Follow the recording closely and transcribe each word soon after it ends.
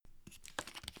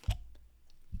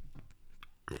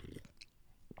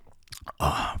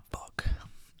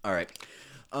All right.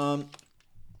 Um,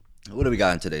 what do we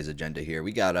got on today's agenda here?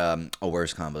 We got a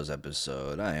worst combos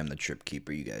episode. I am the trip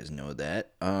keeper. You guys know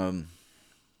that. Thought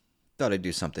I'd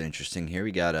do something interesting here.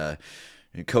 We got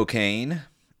cocaine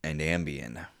and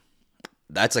ambien.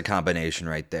 That's a combination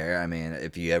right there. I mean,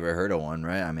 if you ever heard of one,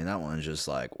 right? I mean, that one's just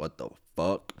like, what the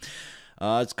fuck?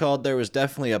 It's called There Was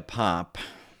Definitely a Pop.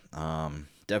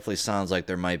 Definitely sounds like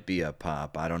there might be a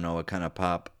pop. I don't know what kind of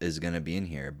pop is going to be in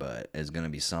here, but it's going to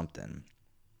be something.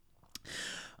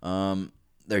 Um,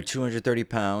 they're 230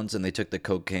 pounds and they took the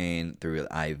cocaine through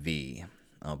IV.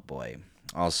 Oh boy.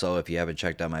 Also, if you haven't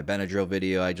checked out my Benadryl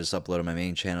video, I just uploaded my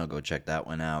main channel. Go check that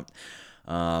one out.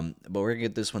 But we're gonna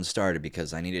get this one started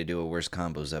because I need to do a worst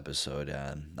combos episode.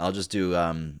 I'll just do.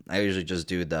 I usually just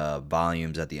do the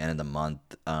volumes at the end of the month.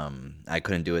 I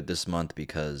couldn't do it this month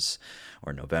because,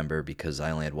 or November, because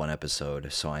I only had one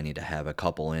episode, so I need to have a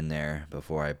couple in there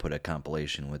before I put a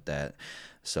compilation with that.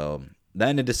 So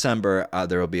then in December,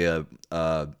 there will be a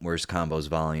worst combos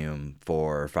volume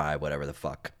 4 or 5, whatever the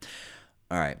fuck.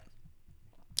 All right,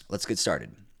 let's get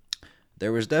started.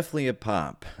 There was definitely a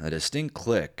pop, a distinct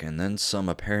click, and then some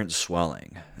apparent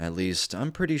swelling. At least,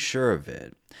 I'm pretty sure of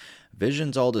it.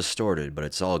 Vision's all distorted, but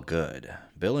it's all good.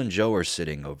 Bill and Joe are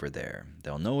sitting over there.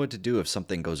 They'll know what to do if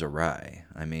something goes awry.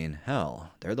 I mean,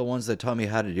 hell, they're the ones that taught me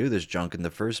how to do this junk in the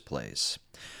first place.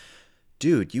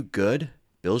 Dude, you good?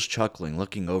 Bill's chuckling,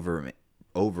 looking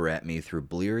over at me through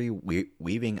bleary,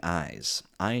 weaving eyes.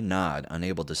 I nod,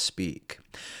 unable to speak.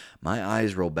 My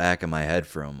eyes roll back in my head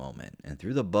for a moment, and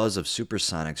through the buzz of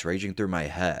supersonics raging through my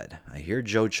head, I hear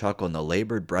Joe chuckle in the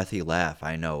labored, breathy laugh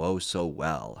I know oh so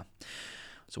well.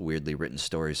 It's a weirdly written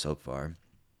story so far.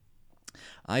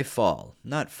 I fall,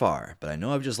 not far, but I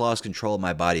know I've just lost control of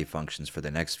my body functions for the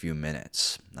next few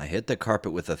minutes. I hit the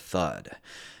carpet with a thud.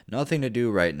 Nothing to do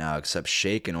right now except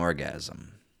shake and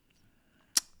orgasm.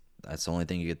 That's the only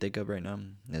thing you can think of right now?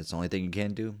 That's the only thing you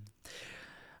can do?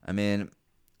 I mean,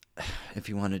 if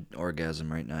you want an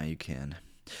orgasm right now, you can.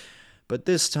 But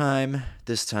this time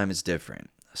it's different.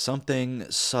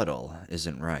 Something subtle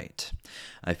isn't right.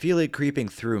 I feel it creeping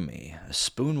through me, a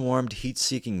spoon warmed, heat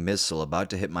seeking missile about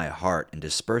to hit my heart and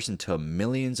disperse into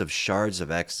millions of shards of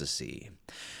ecstasy.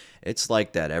 It's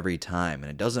like that every time,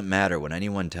 and it doesn't matter what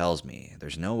anyone tells me.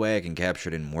 There's no way I can capture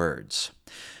it in words.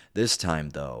 This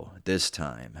time, though, there's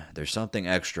something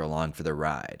extra along for the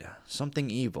ride. Something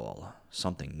evil,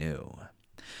 something new.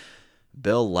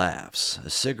 Bill laughs, a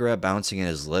cigarette bouncing in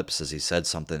his lips as he said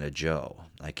something to Joe.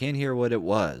 I can't hear what it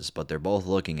was, but they're both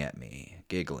looking at me,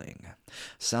 giggling.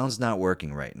 Sound's not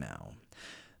working right now.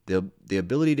 The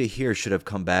ability to hear should have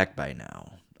come back by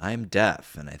now. I am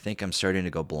deaf, and I think I'm starting to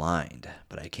go blind,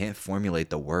 but I can't formulate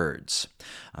the words.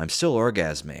 I'm still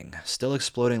orgasming, still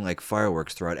exploding like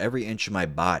fireworks throughout every inch of my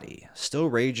body, still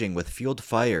raging with fueled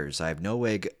fires I have no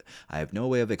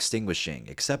way of extinguishing,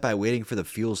 except by waiting for the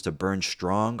fuels to burn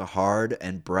strong, hard,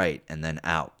 and bright, and then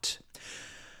out.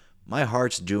 My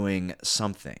heart's doing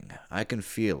something. I can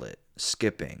feel it.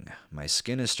 Skipping. My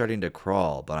skin is starting to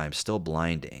crawl, but I'm still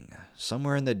blinding.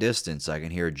 Somewhere in the distance, I can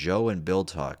hear Joe and Bill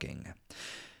talking.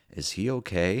 Is he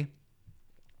okay?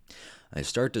 I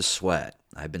start to sweat.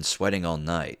 I've been sweating all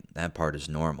night. That part is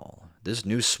normal. This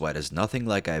new sweat is nothing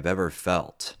like I've ever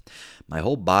felt. My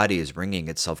whole body is wringing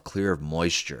itself clear of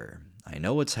moisture. I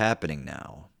know what's happening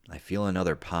now. I feel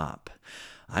another pop.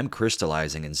 I'm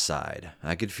crystallizing inside.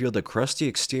 I could feel the crusty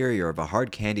exterior of a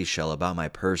hard candy shell about my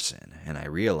person, and I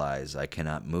realize I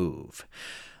cannot move.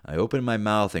 I open my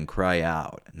mouth and cry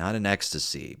out, not in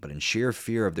ecstasy, but in sheer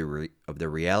fear of the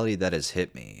reality that has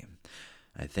hit me.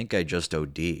 I think I just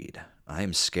OD'd. I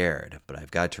am scared, but I've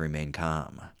got to remain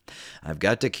calm. I've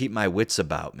got to keep my wits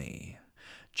about me.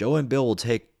 Joe and Bill will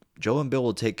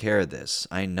take care of this.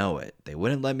 I know it. They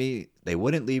wouldn't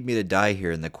leave me to die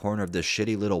here in the corner of this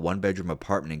shitty little one-bedroom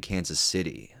apartment in Kansas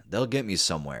City. They'll get me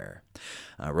somewhere.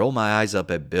 I roll my eyes up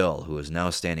at Bill, who is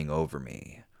now standing over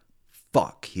me.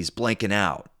 Fuck, he's blanking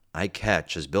out. I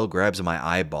catch as Bill grabs my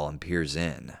eyeball and peers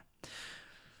in.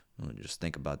 Well, just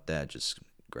think about that, just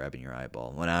grabbing your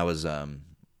eyeball. When I was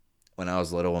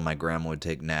little, when my grandma would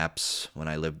take naps, when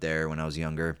I lived there, when I was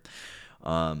younger,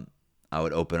 um, I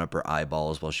would open up her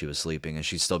eyeballs while she was sleeping, and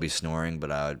she'd still be snoring,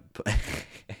 but I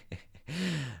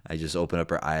just open up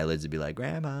her eyelids and be like,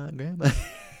 "Grandma, Grandma."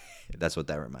 That's what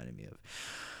that reminded me of.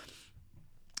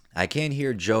 I can't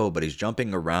hear Joe, but he's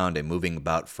jumping around and moving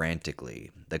about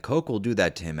frantically. The coke will do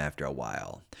that to him after a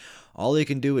while. All he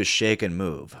can do is shake and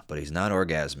move, but he's not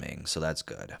orgasming, so that's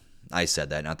good. I said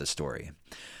that, not the story.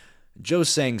 Joe's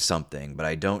saying something, but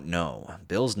I don't know.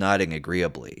 Bill's nodding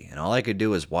agreeably, and all I could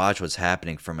do is watch what's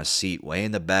happening from a seat way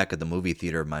in the back of the movie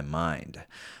theater of my mind.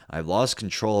 I've lost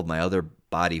control of my other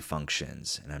body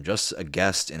functions, and I'm just a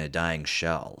guest in a dying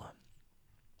shell.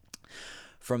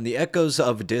 From the echoes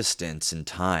of distance and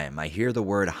time, I hear the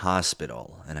word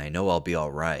hospital, and I know I'll be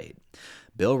all right.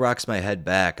 Bill rocks my head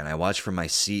back, and I watch from my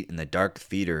seat in the dark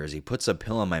theater as he puts a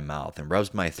pill in my mouth and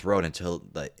rubs my throat until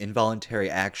the involuntary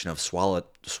action of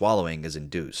swallowing is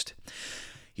induced.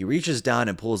 He reaches down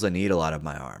and pulls a needle out of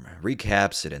my arm,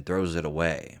 recaps it, and throws it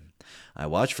away. I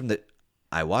watch from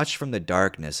the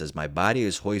darkness as my body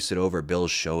is hoisted over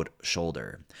Bill's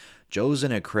shoulder. Joe's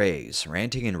in a craze,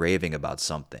 ranting and raving about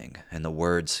something, and the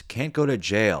words, "can't go to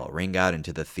jail," ring out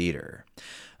into the theater.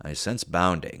 I sense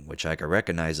bounding, which I can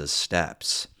recognize as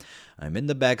steps. I'm in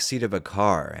the back seat of a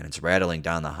car, and it's rattling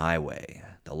down the highway.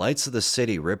 The lights of the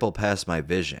city ripple past my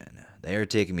vision. They are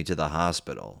taking me to the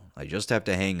hospital. I just have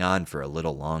to hang on for a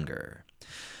little longer.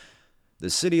 The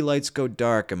city lights go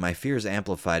dark, and my fear is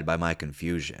amplified by my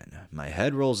confusion. My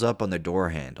head rolls up on the door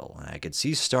handle, and I could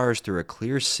see stars through a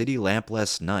clear city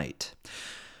lampless night.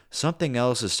 Something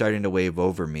else is starting to wave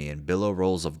over me in billow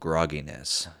rolls of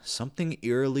grogginess. Something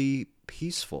eerily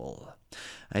peaceful.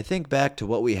 I think back to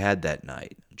what we had that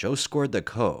night. Joe scored the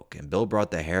coke, and Bill brought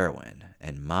the heroin.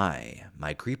 And my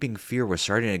creeping fear was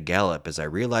starting to gallop as I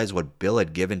realized what Bill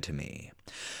had given to me.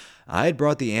 I had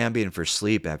brought the ambien for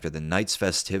sleep after the night's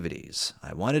festivities.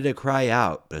 I wanted to cry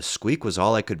out, but a squeak was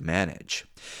all I could manage.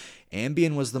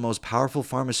 Ambien was the most powerful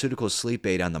pharmaceutical sleep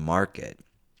aid on the market.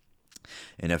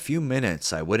 In a few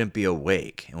minutes, I wouldn't be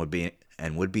awake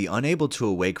and would be unable to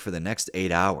awake for the next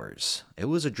 8 hours. It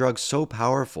was a drug so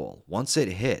powerful, once it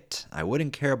hit, I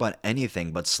wouldn't care about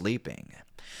anything but sleeping.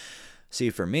 See,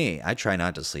 for me, I try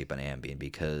not to sleep on Ambien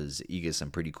because you get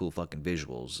some pretty cool fucking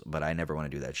visuals, but I never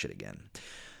want to do that shit again.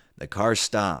 The car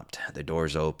stopped. The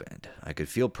doors opened. I could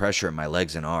feel pressure in my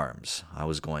legs and arms. I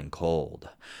was going cold.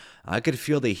 I could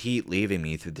feel the heat leaving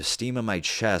me through the steam of my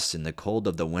chest in the cold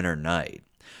of the winter night.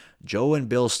 Joe and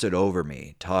Bill stood over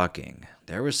me, talking.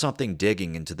 There was something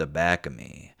digging into the back of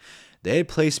me. They had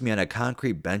placed me on a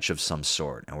concrete bench of some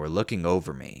sort and were looking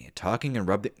over me, talking and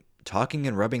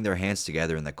rubbing their hands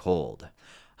together in the cold.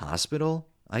 "Hospital?"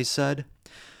 I said.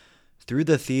 Through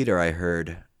the theater I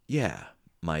heard, "Yeah,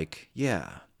 Mike,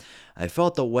 yeah." I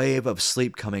felt the wave of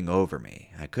sleep coming over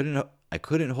me. I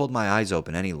couldn't hold my eyes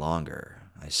open any longer.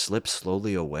 I slipped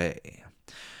slowly away.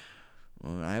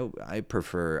 I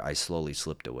prefer I slowly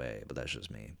slipped away, but that's just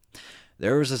me.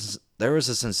 There was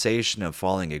a sensation of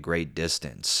falling a great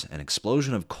distance. An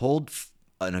explosion of cold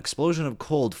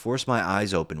forced my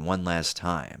eyes open one last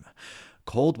time.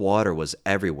 Cold water was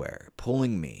everywhere,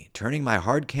 pulling me, turning my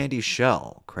hard candy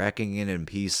shell, cracking it in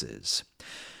pieces.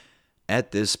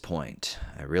 At this point,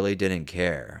 I really didn't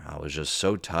care. I was just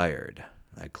so tired.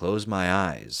 I closed my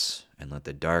eyes and let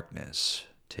the darkness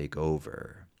take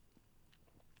over.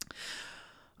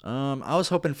 I was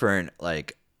hoping for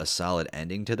a solid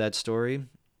ending to that story.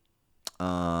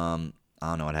 I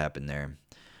don't know what happened there,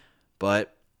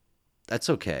 but that's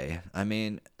okay. I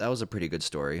mean, that was a pretty good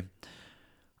story.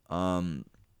 Yeah,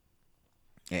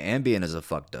 Ambien is a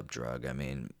fucked up drug. I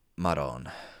mean,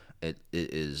 Maron. It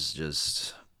is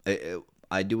just.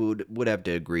 I would have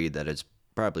to agree that it's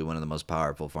probably one of the most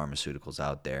powerful pharmaceuticals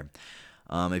out there.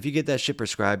 If you get that shit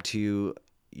prescribed to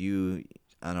you,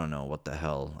 I don't know what the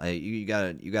hell. You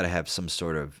gotta have some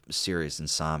sort of serious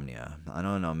insomnia. I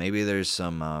don't know. Maybe there's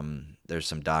some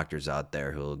doctors out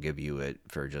there who'll give you it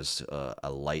for just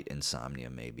a light insomnia.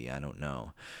 Maybe, I don't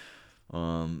know.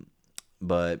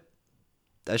 But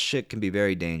that shit can be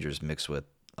very dangerous mixed with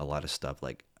a lot of stuff,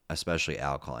 like especially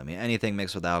alcohol. I mean, anything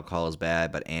mixed with alcohol is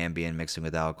bad, but Ambien mixing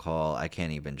with alcohol, I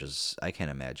can't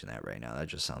imagine that right now. That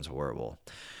just sounds horrible.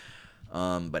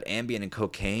 But Ambien and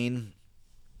cocaine,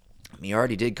 I mean, you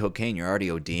already did cocaine, you're already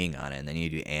ODing on it, and then you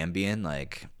do Ambien,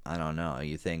 like, I don't know.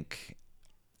 You think,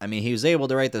 I mean, he was able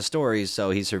to write the stories,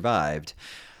 so he survived.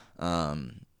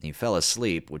 He fell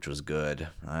asleep, which was good.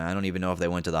 I don't even know if they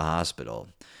went to the hospital.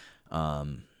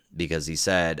 Because he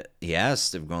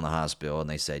asked if we're going to the hospital, and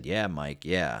they said, "Yeah, Mike,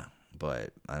 yeah."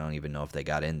 But I don't even know if they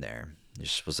got in there. He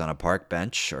just was on a park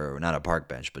bench, or not a park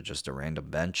bench, but just a random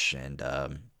bench, and I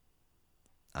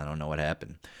don't know what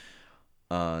happened.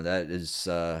 This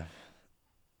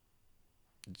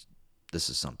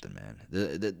is something, man.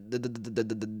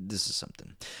 This is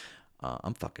something.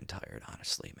 I'm fucking tired,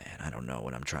 honestly, man. I don't know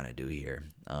what I'm trying to do here.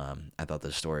 I thought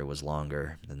the story was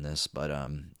longer than this, but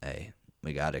hey,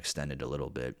 we got extended a little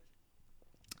bit.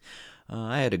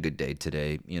 I had a good day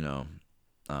today, made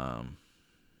a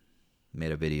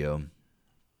video,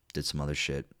 did some other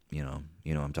shit, you know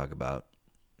what I'm talking about.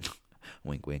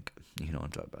 Wink, wink. You know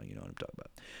what I'm talking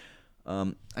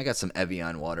about. I got some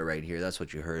Evian water right here. That's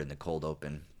what you heard in the cold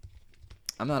open.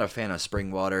 I'm not a fan of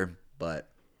spring water, but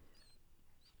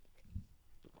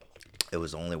it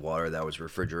was the only water that was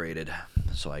refrigerated,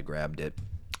 so I grabbed it.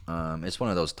 It's one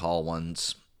of those tall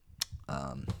ones.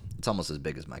 It's almost as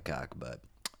big as my cock, but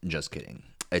just kidding.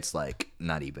 It's like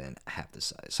not even half the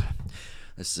size.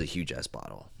 This is a huge ass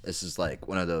bottle. This is like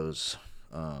one of those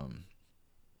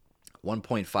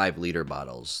 1.5 liter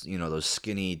bottles, you know, those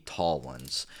skinny, tall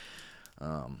ones.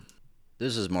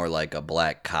 This is more like a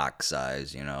black cock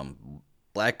size, you know.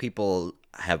 Black people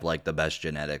have like the best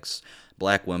genetics.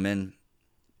 Black women,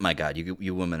 my God,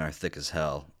 you women are thick as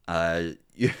hell. I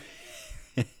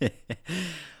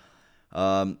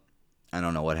don't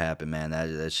know what happened, man.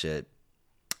 That shit.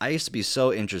 I used to be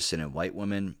so interested in white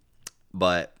women,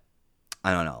 but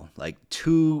I don't know, like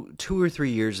two or 3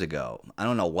 years ago, I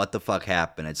don't know what the fuck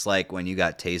happened. It's like when you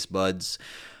got taste buds,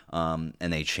 and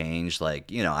they changed.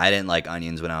 Like, you know, I didn't like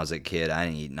onions when I was a kid. I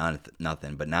didn't eat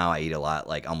nothing, but now I eat a lot,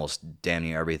 like almost damn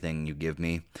near everything you give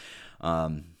me.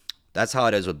 That's how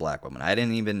it is with black women.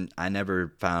 I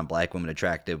never found black women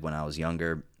attractive when I was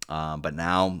younger, but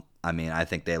now, I mean, I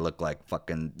think they look like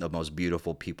fucking the most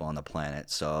beautiful people on the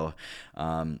planet. So,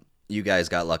 you guys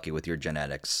got lucky with your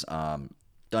genetics.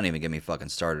 Don't even get me fucking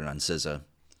started on SZA.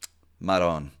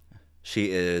 Maron.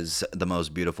 She is the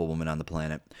most beautiful woman on the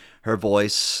planet. Her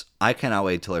voice, I cannot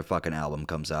wait till her fucking album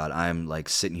comes out. I'm like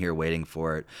sitting here waiting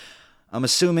for it. I'm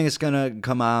assuming it's gonna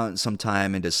come out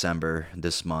sometime in December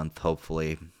this month,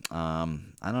 hopefully. I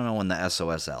don't know when the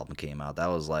SOS album came out. That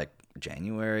was like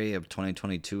January of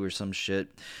 2022 or some shit.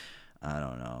 I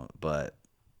don't know. But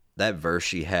that verse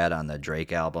she had on the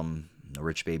Drake album, The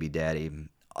Rich Baby Daddy,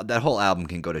 that whole album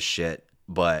can go to shit.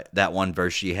 But that one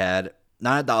verse she had,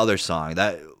 not the other song,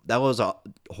 that was a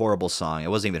horrible song. It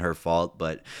wasn't even her fault,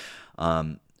 but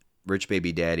Rich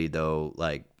Baby Daddy, though,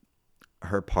 like,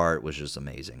 her part was just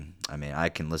amazing. I mean, I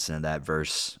can listen to that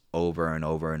verse over and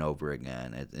over and over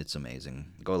again. It's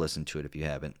amazing. Go listen to it if you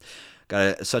haven't.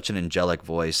 Got such an angelic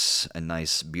voice, a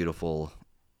nice, beautiful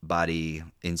body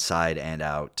inside and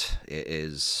out. It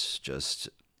is just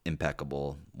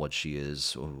impeccable what she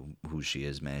is, who she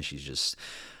is, man. She's just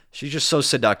so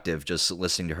seductive, just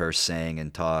listening to her sing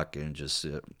and talk, and just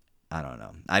I don't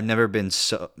know. I've never been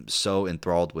so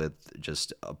enthralled with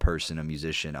just a person, a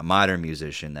musician, a modern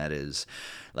musician that is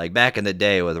like back in the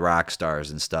day with rock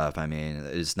stars and stuff. I mean,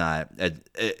 it's not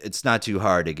too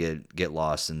hard to get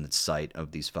lost in the sight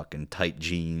of these fucking tight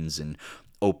jeans and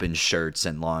open shirts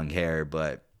and long hair,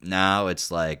 but now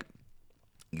it's like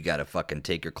you gotta fucking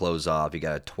take your clothes off, you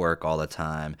gotta twerk all the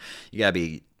time, you gotta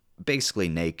be basically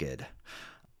naked.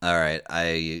 All right,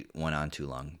 I went on too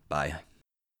long. Bye.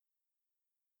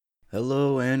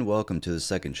 Hello and welcome to the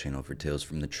second channel for Tales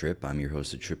from the Trip. I'm your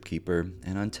host, the Trip Keeper,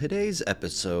 and on today's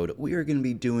episode, we are going to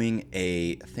be doing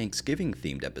a Thanksgiving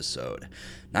themed episode.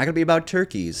 Not going to be about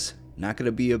turkeys, not going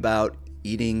to be about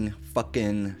eating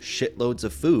fucking shitloads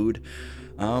of food,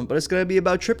 but it's going to be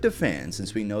about tryptophan,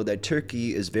 since we know that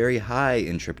turkey is very high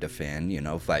in tryptophan,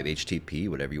 5-HTP,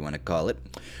 whatever you want to call it.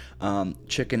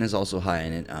 Chicken is also high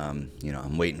in it.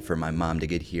 I'm waiting for my mom to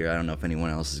get here. I don't know if anyone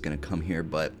else is going to come here,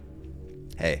 but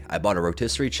hey, I bought a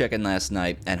rotisserie chicken last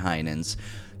night at Heinen's.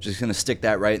 Just going to stick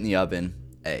that right in the oven.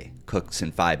 Hey, cooks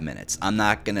in 5 minutes. I'm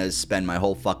not going to spend my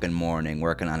whole fucking morning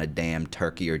working on a damn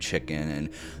turkey or chicken and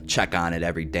check on it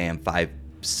every damn 5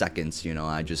 seconds.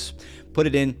 I just put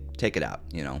it in, take it out.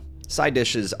 Side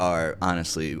dishes are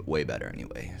honestly way better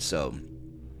anyway. So,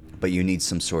 but you need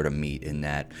some sort of meat in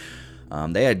that.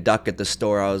 They had duck at the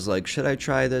store. I was like, should I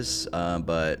try this?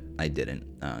 But I didn't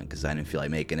because I didn't feel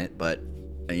like making it. But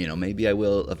maybe I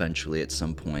will eventually at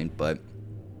some point. But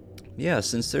yeah,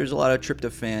 since there's a lot of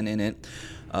tryptophan in it,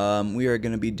 we are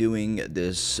going to be doing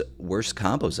this worst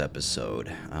combos episode.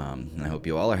 And I hope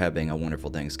you all are having a wonderful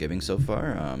Thanksgiving so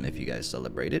far, if you guys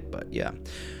celebrate it. But yeah,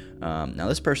 now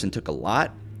this person took a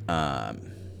lot.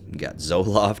 You got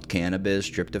Zoloft, cannabis,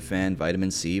 tryptophan,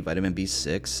 vitamin C, vitamin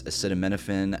B6,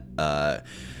 acetaminophen,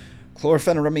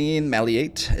 chlorpheniramine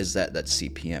maleate. That's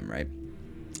CPM, right?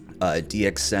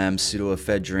 DXM,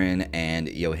 pseudoephedrine, and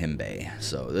yohimbe.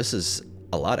 So this is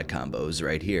a lot of combos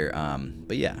right here.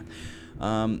 But yeah,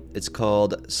 it's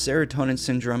called serotonin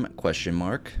syndrome, ?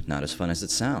 Not as fun as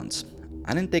it sounds.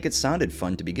 I didn't think it sounded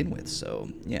fun to begin with, so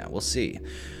yeah, we'll see.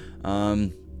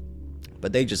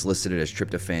 But they just listed it as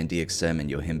tryptophan, DXM, and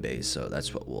yohimbe, so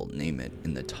that's what we'll name it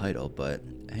in the title. But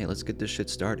hey, let's get this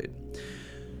shit started.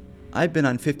 I've been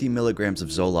on 50 milligrams of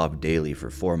Zoloft daily for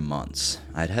 4 months.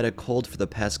 I'd had a cold for the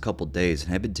past couple days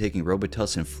and had been taking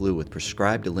Robitussin Flu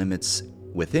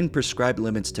within prescribed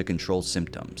limits to control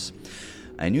symptoms.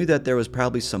 I knew that there was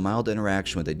probably some mild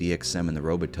interaction with the DXM and the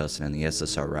Robitussin and the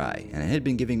SSRI, and it had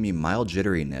been giving me mild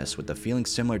jitteriness with a feeling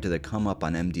similar to the come up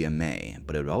on MDMA,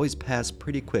 but it would always pass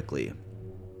pretty quickly.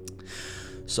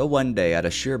 So one day, out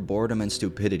of sheer boredom and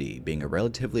stupidity, being a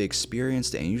relatively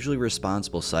experienced and usually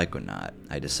responsible psychonaut,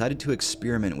 I decided to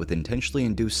experiment with intentionally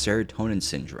induced serotonin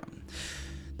syndrome.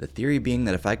 The theory being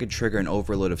that if I could trigger an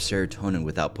overload of serotonin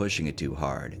without pushing it too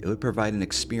hard, it would provide an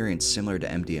experience similar to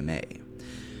MDMA.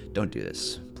 Don't do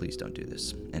this. Please don't do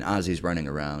this. And Ozzy's running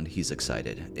around. He's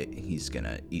excited. He's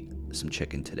gonna eat some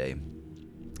chicken today.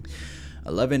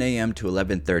 11 a.m. to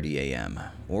 11:30 a.m.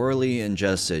 Orally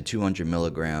ingested 200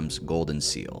 milligrams Golden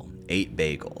Seal. 8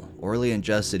 bagel. Orally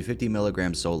ingested 50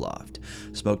 milligrams Zoloft.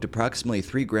 Smoked approximately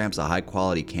 3 grams of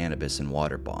high-quality cannabis and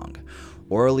water bong.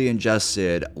 Orally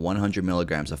ingested 100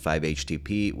 milligrams of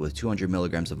 5-HTP with 200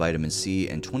 milligrams of vitamin C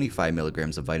and 25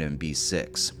 milligrams of vitamin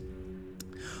B6.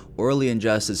 Orally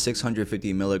ingested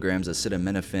 650 milligrams of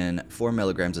acetaminophen, 4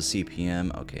 milligrams of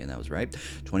CPM, okay, and that was right,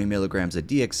 20 milligrams of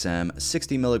DXM,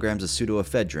 60 milligrams of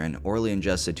pseudoephedrine, orally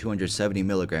ingested 270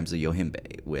 milligrams of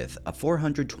yohimbe, with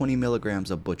 420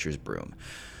 milligrams of butcher's broom.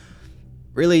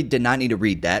 Really did not need to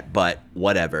read that, but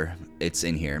whatever, it's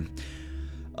in here.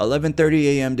 11:30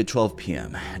 a.m. to 12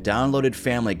 p.m. Downloaded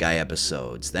Family Guy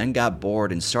episodes, then got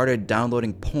bored and started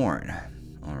downloading porn.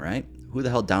 Alright, who the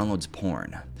hell downloads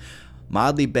porn?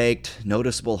 Mildly baked,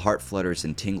 noticeable heart flutters,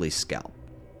 and tingly scalp.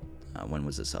 When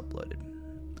was this uploaded?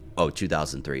 Oh,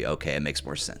 2003. Okay, it makes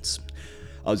more sense.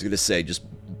 I was going to say, just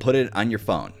put it on your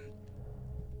phone.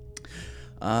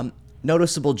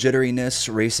 Noticeable jitteriness,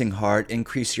 racing heart,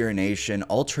 increased urination,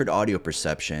 altered audio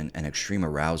perception, and extreme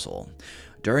arousal.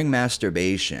 During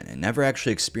masturbation, and never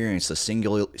actually experienced a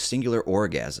singular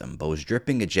orgasm, but was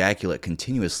dripping ejaculate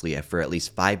continuously for at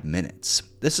least 5 minutes.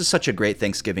 This is such a great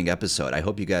Thanksgiving episode. I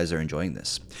hope you guys are enjoying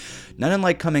this. None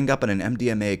unlike coming up on an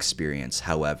MDMA experience,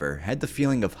 however, had the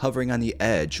feeling of hovering on the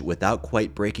edge without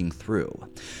quite breaking through.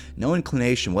 No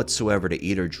inclination whatsoever to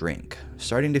eat or drink.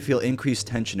 Starting to feel increased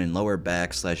tension in lower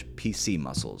back / PC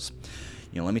muscles.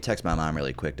 Let me text my mom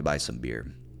really quick to buy some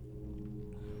beer.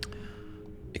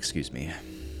 Excuse me.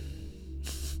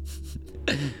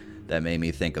 That made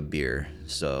me think of beer.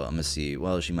 So I'm gonna see.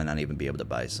 Well, she might not even be able to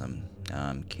buy some.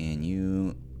 Can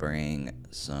you bring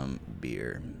some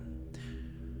beer?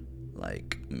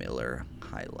 Like Miller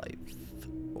High Life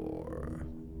or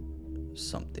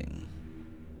something.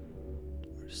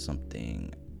 Or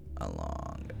something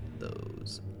along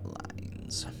those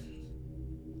lines.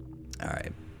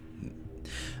 Alright.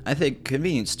 I think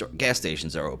convenience store, gas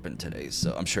stations are open today,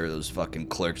 so I'm sure those fucking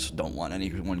clerks don't want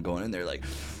anyone going in there like,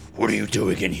 what are you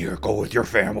doing in here? Go with your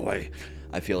family.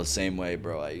 I feel the same way,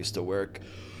 bro. I used to work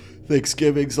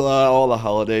Thanksgivings a lot, all the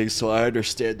holidays, so I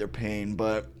understand their pain,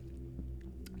 but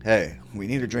hey, we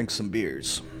need to drink some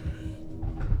beers.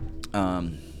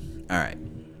 Alright.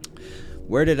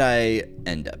 Where did I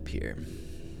end up here?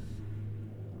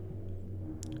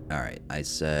 Alright, I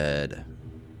said...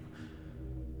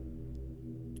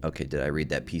 Okay, did I read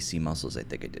that PC muscles? I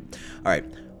think I did. Alright,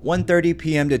 1:30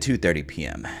 p.m. to 2:30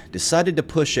 p.m. Decided to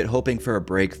push it hoping for a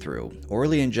breakthrough.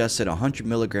 Orally ingested 100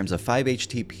 milligrams of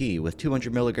 5-HTP with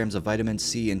 200 milligrams of vitamin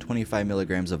C and 25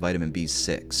 milligrams of vitamin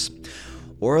B6.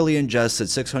 Orally ingested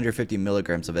 650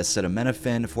 milligrams of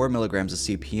acetaminophen, 4 milligrams of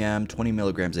CPM, 20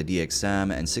 milligrams of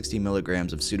DXM, and 60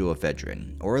 milligrams of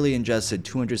pseudoephedrine. Orally ingested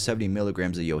 270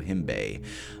 milligrams of yohimbe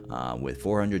with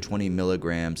 420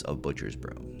 milligrams of butcher's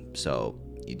broom. So...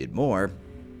 you did more.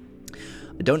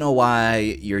 I don't know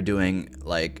why you're doing,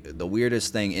 like, the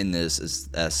weirdest thing in this is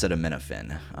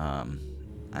acetaminophen.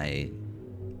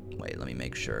 Wait, let me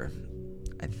make sure.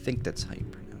 I think that's how you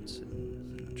pronounce it.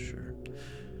 I'm not sure.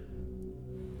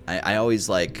 I always,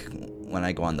 like, when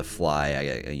I go on the fly,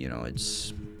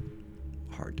 it's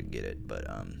hard to get it, but,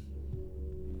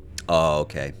 oh,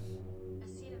 okay.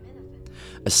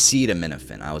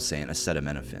 Acetaminophen. I was saying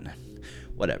acetaminophen.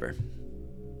 Whatever.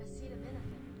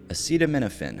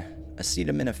 Acetaminophen.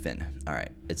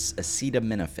 Alright, it's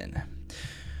acetaminophen.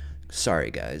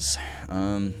 Sorry, guys.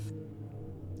 So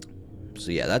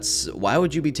yeah, that's... why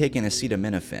would you be taking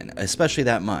acetaminophen? Especially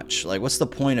that much. Like, what's the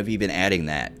point of even adding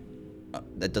that?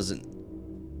 That doesn't...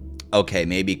 okay,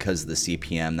 maybe because of the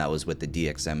CPM that was with the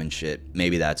DXM and shit.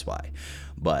 Maybe that's why.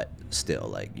 But still,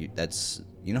 like, that's...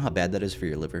 you know how bad that is for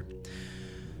your liver?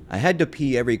 I had to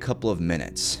pee every couple of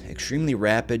minutes. Extremely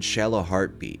rapid, shallow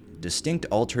heartbeat. Distinct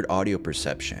altered audio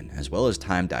perception, as well as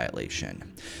time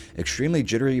dilation. Extremely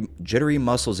jittery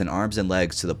muscles in arms and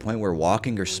legs to the point where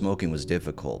walking or smoking was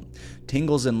difficult.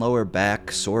 Tingles in lower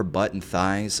back, sore butt and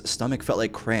thighs. Stomach felt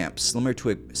like cramps,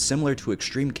 similar to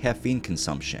extreme caffeine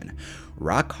consumption.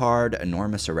 Rock hard,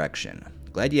 enormous erection.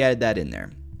 Glad you added that in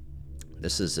there.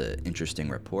 This is an interesting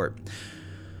report.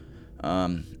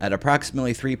 At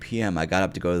approximately 3 p.m., I got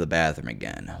up to go to the bathroom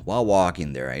again. While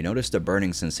walking there, I noticed a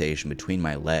burning sensation between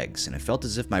my legs, and it felt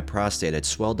as if my prostate had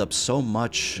swelled up so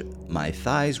much my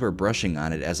thighs were brushing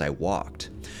on it as I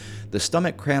walked. The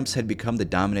stomach cramps had become the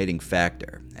dominating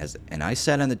factor, and I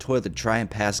sat on the toilet to try and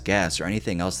pass gas or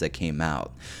anything else that came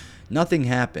out. Nothing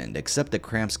happened, except the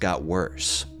cramps got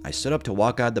worse. I stood up to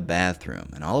walk out of the bathroom,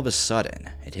 and all of a sudden,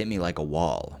 it hit me like a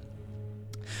wall.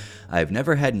 I've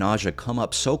never had nausea come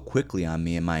up so quickly on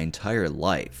me in my entire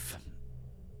life.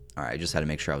 Alright, I just had to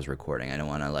make sure I was recording. I don't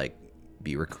want to,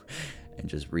 be and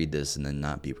just read this and then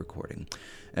not be recording.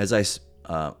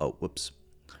 Whoops.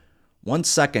 1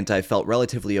 second, I felt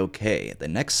relatively okay. The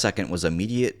next second was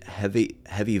immediate,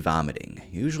 heavy vomiting.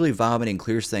 Usually vomiting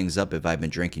clears things up if I've been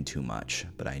drinking too much,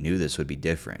 but I knew this would be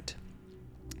different.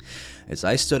 As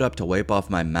I stood up to wipe off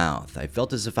my mouth, I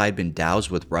felt as if I had been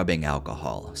doused with rubbing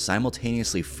alcohol,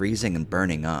 simultaneously freezing and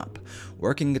burning up,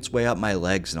 working its way up my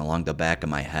legs and along the back of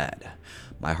my head.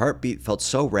 My heartbeat felt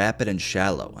so rapid and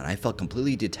shallow, and I felt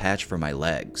completely detached from my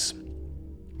legs.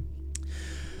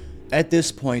 At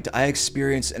this point, I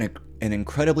experienced an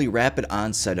incredibly rapid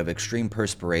onset of extreme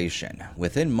perspiration.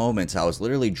 Within moments, I was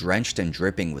literally drenched and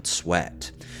dripping with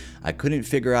sweat. I couldn't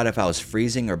figure out if I was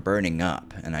freezing or burning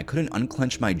up, and I couldn't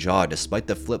unclench my jaw despite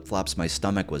the flip-flops my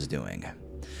stomach was doing.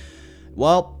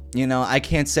 Well, I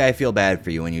can't say I feel bad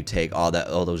for you when you take all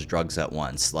those drugs at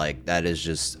once. That is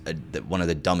just one of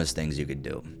the dumbest things you could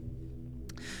do.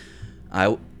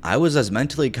 I was as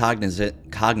mentally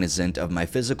cognizant of my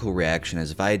physical reaction as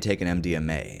if I had taken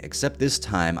MDMA, except this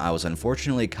time I was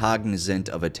unfortunately cognizant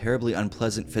of a terribly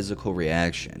unpleasant physical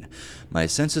reaction. My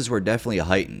senses were definitely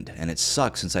heightened, and it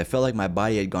sucked since I felt like my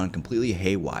body had gone completely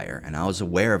haywire, and I was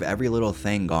aware of every little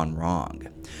thing gone wrong.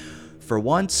 For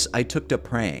once, I took to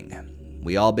praying.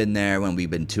 We all been there when we've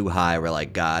been too high, we're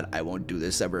like, God, I won't do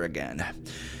this ever again.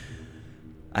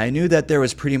 I knew that there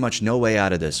was pretty much no way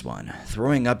out of this one.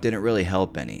 Throwing up didn't really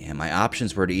help any, and my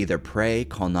options were to either pray,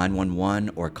 call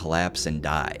 911, or collapse and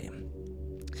die.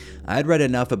 I had read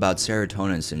enough about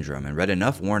serotonin syndrome and read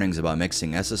enough warnings about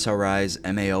mixing SSRIs,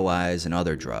 MAOIs, and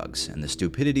other drugs, and the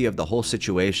stupidity of the whole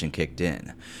situation kicked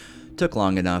in. Took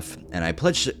long enough, and I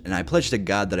pledged to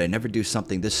God that I'd never do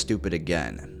something this stupid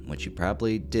again, which you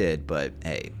probably did, but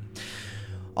hey.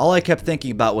 All I kept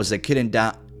thinking about was the kid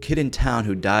in town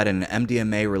who died in an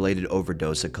MDMA-related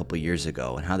overdose a couple years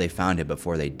ago, and how they found him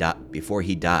before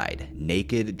he died,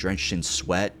 naked, drenched in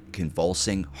sweat,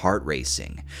 convulsing, heart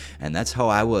racing, and that's how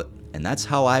I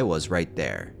was right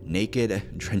there,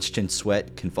 naked, drenched in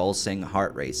sweat, convulsing,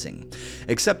 heart racing.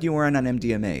 Except you weren't on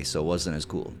MDMA, so it wasn't as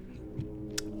cool.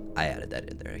 I added that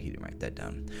in there. He didn't write that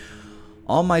down.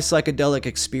 All my psychedelic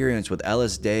experience with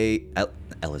LSD,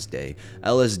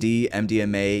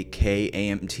 MDMA,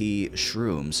 KAMT,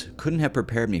 shrooms couldn't have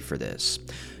prepared me for this.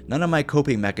 None of my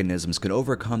coping mechanisms could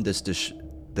overcome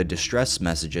the distress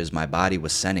messages my body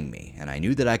was sending me, and I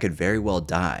knew that I could very well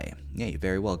die. Yeah, you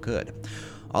very well could.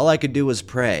 All I could do was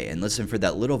pray and listen for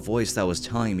that little voice that was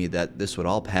telling me that this would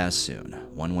all pass soon,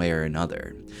 one way or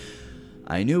another.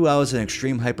 I knew I was in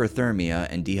extreme hyperthermia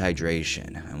and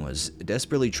dehydration, and was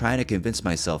desperately trying to convince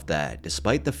myself that,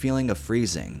 despite the feeling of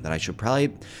freezing, that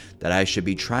I should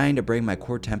be trying to bring my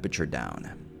core temperature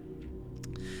down.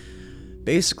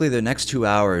 Basically, the next 2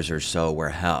 hours or so were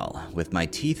hell, with my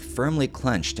teeth firmly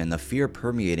clenched and the fear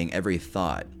permeating every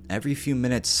thought. Every few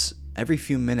minutes,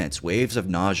 waves of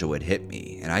nausea would hit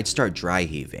me, and I'd start dry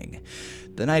heaving.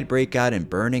 Then I'd break out in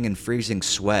burning and freezing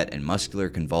sweat and muscular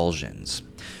convulsions.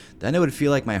 Then it would feel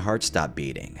like my heart stopped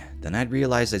beating. Then I'd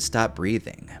realize I'd stopped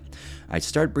breathing. I'd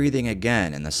start breathing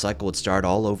again, and the cycle would start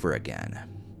all over again.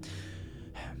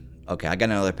 Okay, I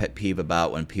got another pet peeve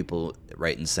about when people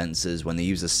write in sentences, when they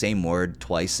use the same word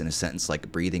twice in a sentence,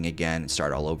 like breathing again, and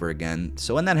start all over again.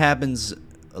 So when that happens,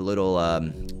 a little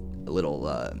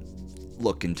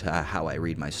look into how I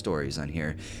read my stories on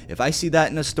here. If I see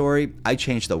that in a story, I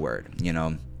change the word,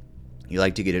 You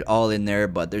like to get it all in there,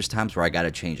 but there's times where I gotta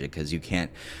change it, because you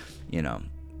can't,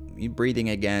 you breathing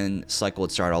again, cycle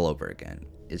would start all over again.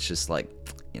 It's just like,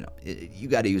 you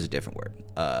gotta use a different word.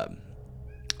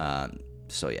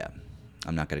 So yeah,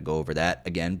 I'm not gonna go over that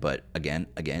again, but again.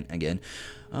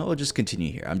 We'll just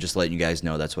continue here. I'm just letting you guys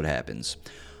know that's what happens.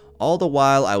 All the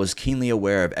while, I was keenly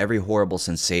aware of every horrible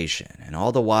sensation, and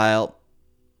all the while,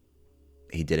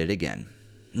 he did it again.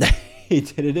 He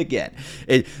did it again.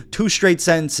 2 straight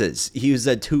sentences. He used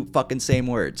the 2 fucking same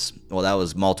words. Well, that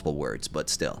was multiple words, but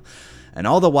still. And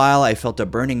all the while, I felt a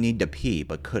burning need to pee,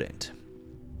 but couldn't.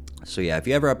 So yeah, if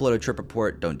you ever upload a trip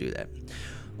report, don't do that.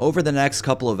 Over the next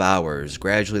couple of hours,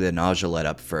 gradually the nausea let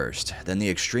up first, then the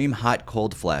extreme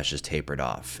hot-cold flashes tapered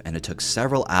off, and it took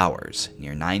several hours,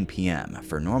 near 9 p.m.,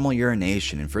 for normal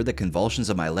urination and for the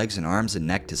convulsions of my legs and arms and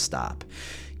neck to stop,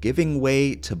 giving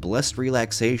way to blissed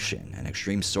relaxation and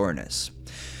extreme soreness.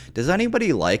 Does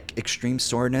anybody like extreme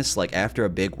soreness, like after a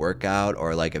big workout,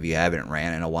 or like if you haven't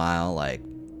ran in a while? Like,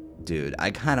 dude, I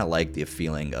kind of like the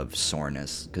feeling of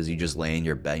soreness, because you just lay in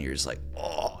your bed and you're just like,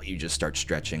 oh, you just start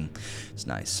stretching. It's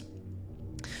nice.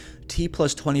 T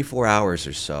plus 24 hours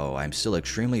or so, I'm still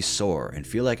extremely sore and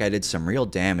feel like I did some real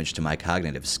damage to my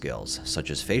cognitive skills, such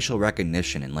as facial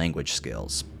recognition and language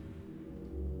skills.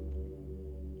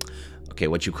 Okay,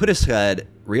 what you could have said,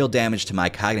 real damage to my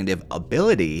cognitive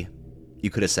ability,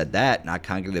 you could have said that, not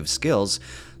cognitive skills.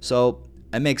 So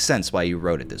it makes sense why you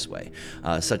wrote it this way,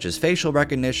 such as facial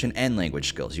recognition and language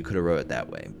skills. You could have wrote it that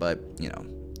way, but you know,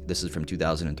 this is from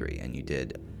 2003, and you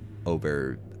did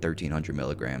over 1,300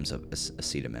 milligrams of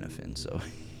acetaminophen. So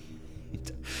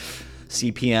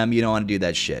CPM, you don't want to do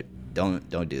that shit. Don't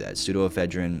do that.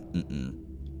 Pseudoephedrine.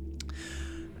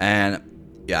 And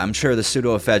yeah, I'm sure the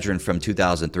pseudoephedrine from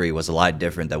 2003 was a lot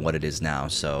different than what it is now.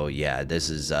 So yeah, this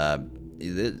is I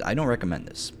don't recommend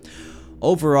this.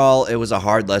 Overall, it was a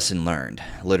hard lesson learned.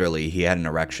 Literally, he had an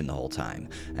erection the whole time.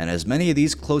 And as many of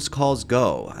these close calls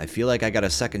go, I feel like I got a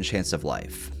second chance of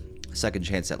life. Second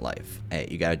chance at life. Hey,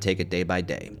 you gotta take it day by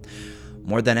day.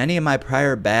 More than any of my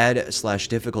prior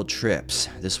bad/difficult trips,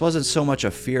 this wasn't so much a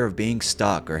fear of being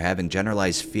stuck or having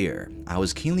generalized fear. I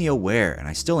was keenly aware, and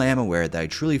I still am aware, that I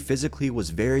truly physically was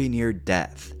very near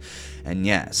death. And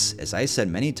yes, as I said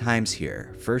many times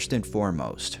here, first and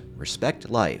foremost, respect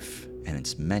life and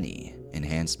its many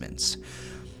enhancements.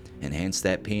 Enhance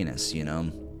that penis, you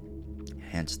know?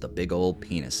 Enhance the big old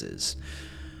penises.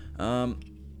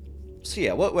 So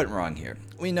yeah, what went wrong here?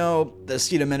 We know the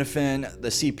acetaminophen, the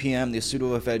CPM, the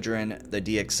pseudoephedrine, the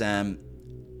DXM,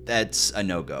 that's a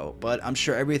no-go. But I'm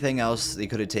sure everything else they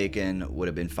could have taken would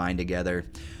have been fine together.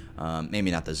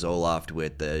 Maybe not the Zoloft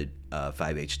with the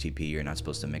 5-HTP. You're not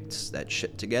supposed to mix that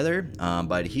shit together.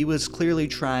 But he was clearly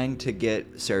trying to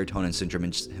get serotonin syndrome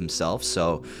himself.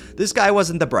 So this guy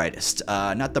wasn't the brightest.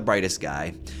 Not the brightest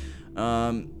guy.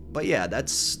 But yeah,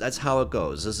 that's how it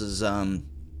goes.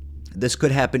 This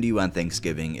could happen to you on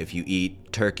Thanksgiving if you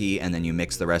eat turkey and then you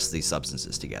mix the rest of these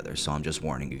substances together. So I'm just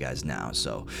warning you guys now.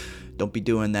 So don't be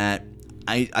doing that.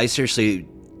 I seriously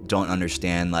don't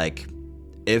understand, like,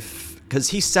 because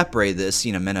he separated the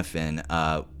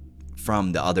acetaminophen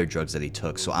from the other drugs that he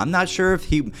took. So I'm not sure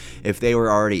if they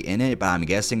were already in it, but I'm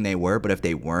guessing they were. But if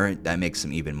they weren't, that makes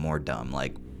them even more dumb.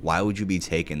 Like, why would you be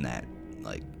taking that?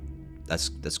 Like,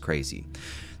 that's crazy.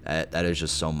 That is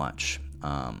just so much.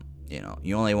 You know,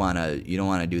 you don't want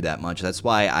to do that much. That's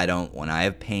why when I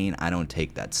have pain, I don't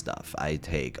take that stuff. I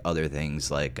take other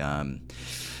things like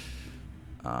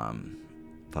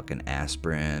fucking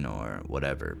aspirin or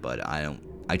whatever, but I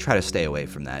try to stay away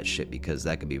from that shit because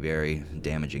that could be very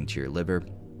damaging to your liver,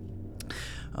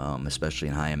 especially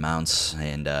in high amounts.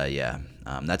 And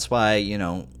that's why, you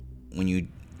know,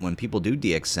 when people do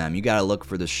DXM, you gotta look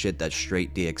for the shit that's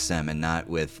straight DXM and not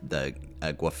with the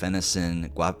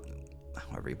guafenicin,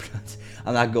 however you pronounce it.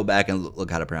 I'm not gonna go back and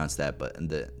look how to pronounce that, but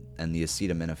the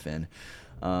acetaminophen.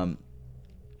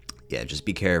 Yeah, just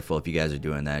be careful if you guys are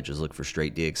doing that. Just look for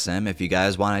straight DXM. If you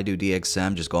guys want to do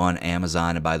DXM, just go on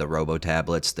Amazon and buy the Robo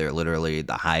tablets. They're literally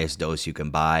the highest dose you can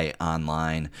buy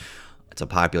online. It's a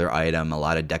popular item. A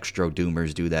lot of dextro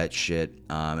doomers do that shit.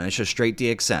 And it's just straight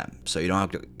DXM, so you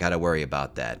don't got to worry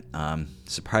about that.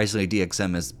 Surprisingly,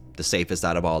 DXM is the safest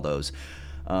out of all those.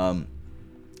 But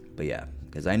yeah,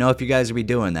 because I know if you guys are be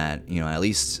doing that, you know, at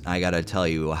least I got to tell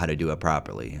you how to do it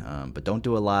properly. But don't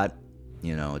do a lot.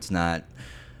 You know, it's not...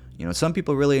 You know, some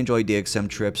people really enjoy DXM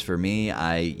trips. For me,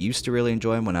 I used to really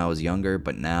enjoy them when I was younger,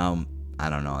 but now,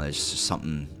 I don't know, there's just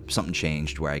something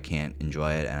changed where I can't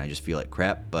enjoy it, and I just feel like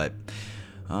crap. But,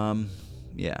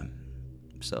 yeah.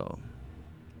 So,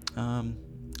 I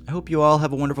hope you all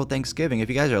have a wonderful Thanksgiving. If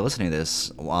you guys are listening to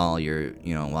this while your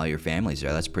family's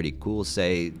there, that's pretty cool.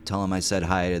 Tell them I said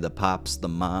hi to the pops, the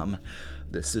mom,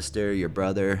 the sister, your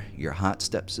brother, your hot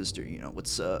stepsister, you know,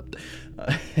 what's up?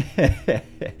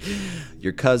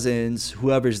 Your cousins,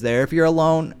 whoever's there. If you're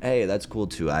alone, hey, that's cool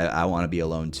too. I want to be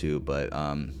alone too, but,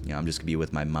 you know, I'm just gonna be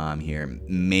with my mom here,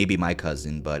 maybe my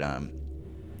cousin, but,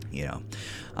 you know,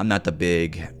 I'm not the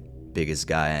biggest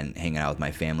guy and hanging out with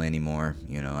my family anymore.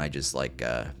 You know, I just like,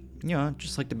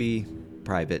 just like to be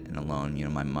private and alone. You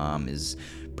know, my mom is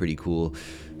pretty cool.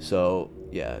 So,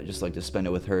 yeah, just like to spend it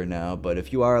with her now. But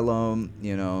if you are alone,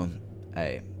 you know,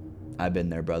 hey, I've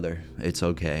been there, brother. It's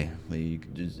okay. You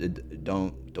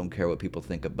don't care what people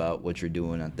think about what you're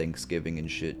doing on Thanksgiving and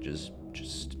shit. Just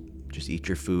eat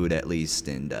your food at least,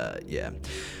 and yeah.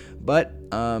 But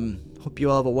hope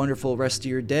you all have a wonderful rest of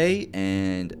your day,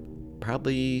 and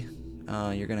probably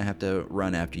you're gonna have to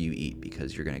run after you eat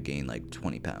because you're gonna gain like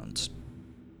 20 pounds.